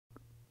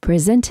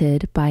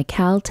Presented by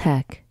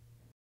Caltech.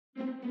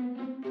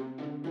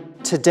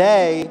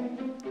 Today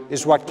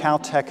is what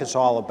Caltech is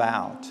all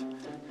about.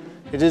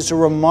 It is a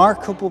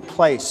remarkable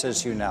place,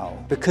 as you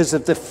know, because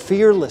of the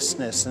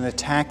fearlessness in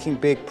attacking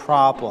big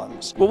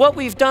problems. Well, what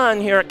we've done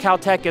here at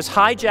Caltech is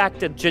hijacked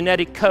the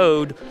genetic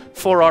code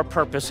for our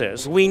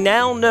purposes. We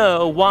now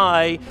know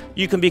why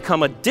you can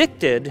become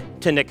addicted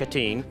to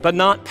nicotine, but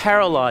not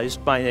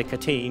paralyzed by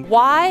nicotine.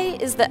 Why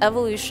is the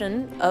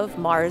evolution of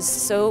Mars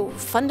so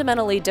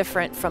fundamentally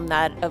different from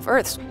that of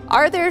Earth?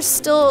 Are there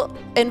still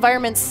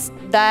environments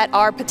that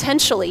are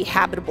potentially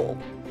habitable?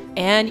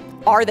 And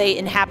are they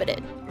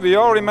inhabited? We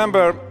all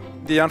remember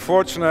the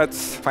unfortunate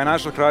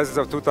financial crisis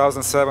of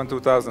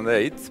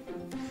 2007-2008.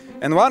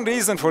 And one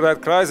reason for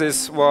that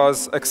crisis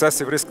was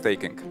excessive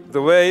risk-taking.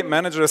 The way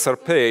managers are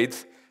paid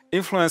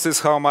influences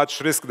how much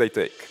risk they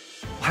take.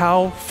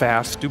 How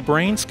fast do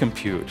brains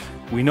compute?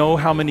 We know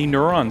how many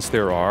neurons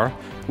there are.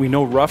 We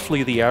know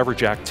roughly the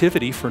average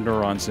activity for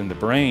neurons in the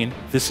brain.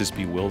 This is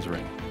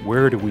bewildering.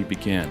 Where do we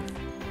begin?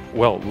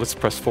 Well, let's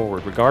press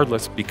forward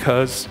regardless,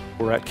 because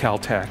we're at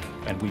Caltech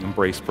and we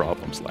embrace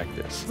problems like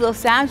this.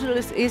 Los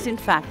Angeles is in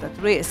fact at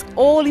risk.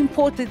 All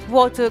imported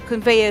water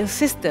conveyor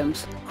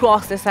systems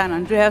cross the San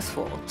Andreas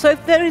Fault. So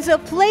if there is a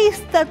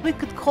place that we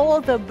could call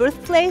the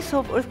birthplace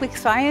of earthquake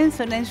science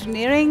and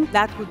engineering,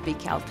 that would be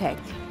Caltech.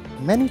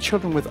 Many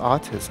children with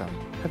autism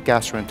have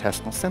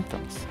gastrointestinal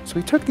symptoms. So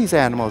we took these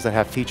animals that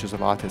have features of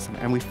autism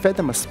and we fed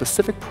them a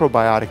specific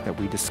probiotic that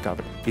we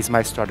discovered. These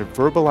mice started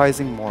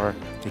verbalizing more,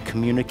 they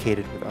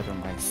communicated with other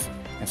mice.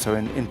 And so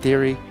in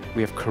theory,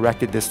 we have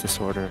corrected this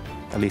disorder,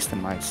 at least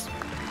in mice.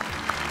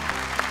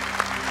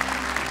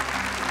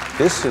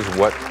 This is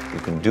what you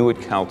can do at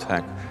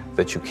Caltech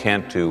that you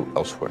can't do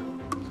elsewhere.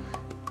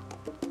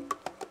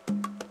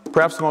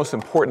 Perhaps the most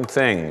important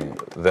thing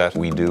that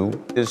we do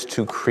is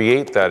to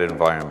create that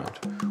environment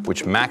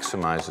which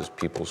maximizes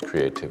people's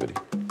creativity.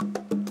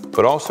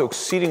 But also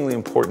exceedingly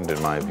important,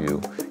 in my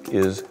view,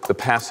 is the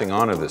passing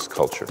on of this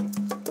culture.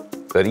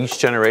 That each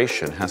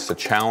generation has to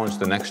challenge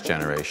the next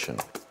generation.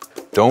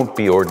 Don't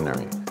be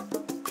ordinary.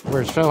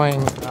 We're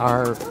showing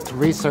our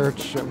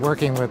research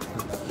working with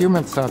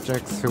human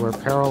subjects who are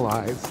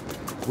paralyzed.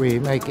 We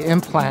make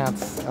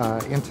implants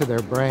into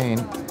their brain,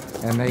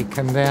 and they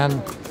can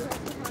then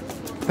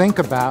think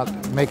about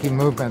making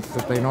movements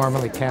that they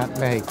normally can't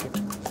make.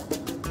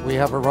 We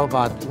have a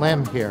robot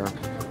limb here,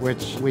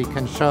 which we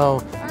can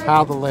show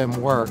how the limb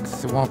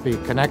works. It won't be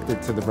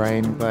connected to the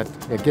brain, but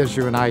it gives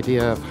you an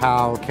idea of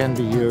how it can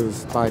be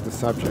used by the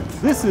subjects.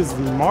 This is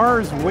the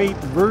Mars weight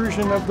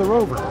version of the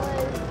rover,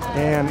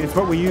 and it's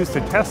what we use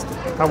to test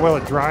how well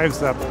it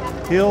drives up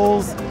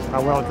hills,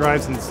 how well it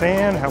drives in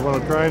sand, how well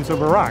it drives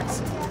over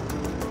rocks.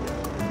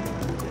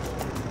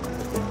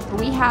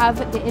 We have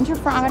the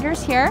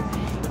interferometers here,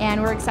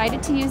 and we're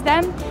excited to use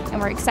them, and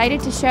we're excited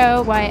to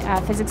show what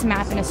physics,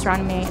 math, and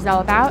astronomy is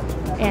all about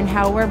and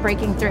how we're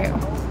breaking through.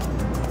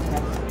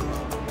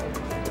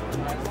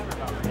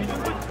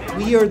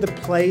 We are the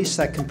place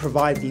that can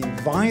provide the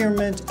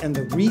environment and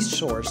the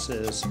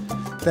resources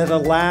that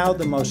allow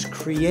the most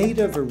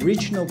creative,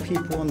 original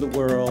people in the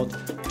world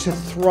to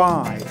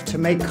thrive, to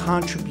make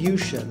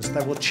contributions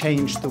that will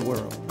change the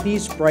world.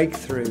 These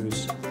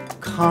breakthroughs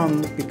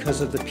come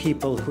because of the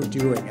people who are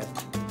doing it.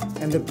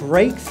 And the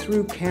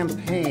Breakthrough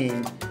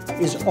Campaign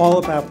is all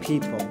about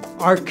people.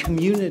 Our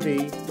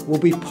community will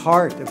be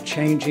part of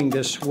changing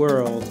this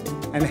world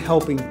and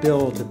helping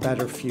build a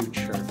better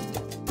future.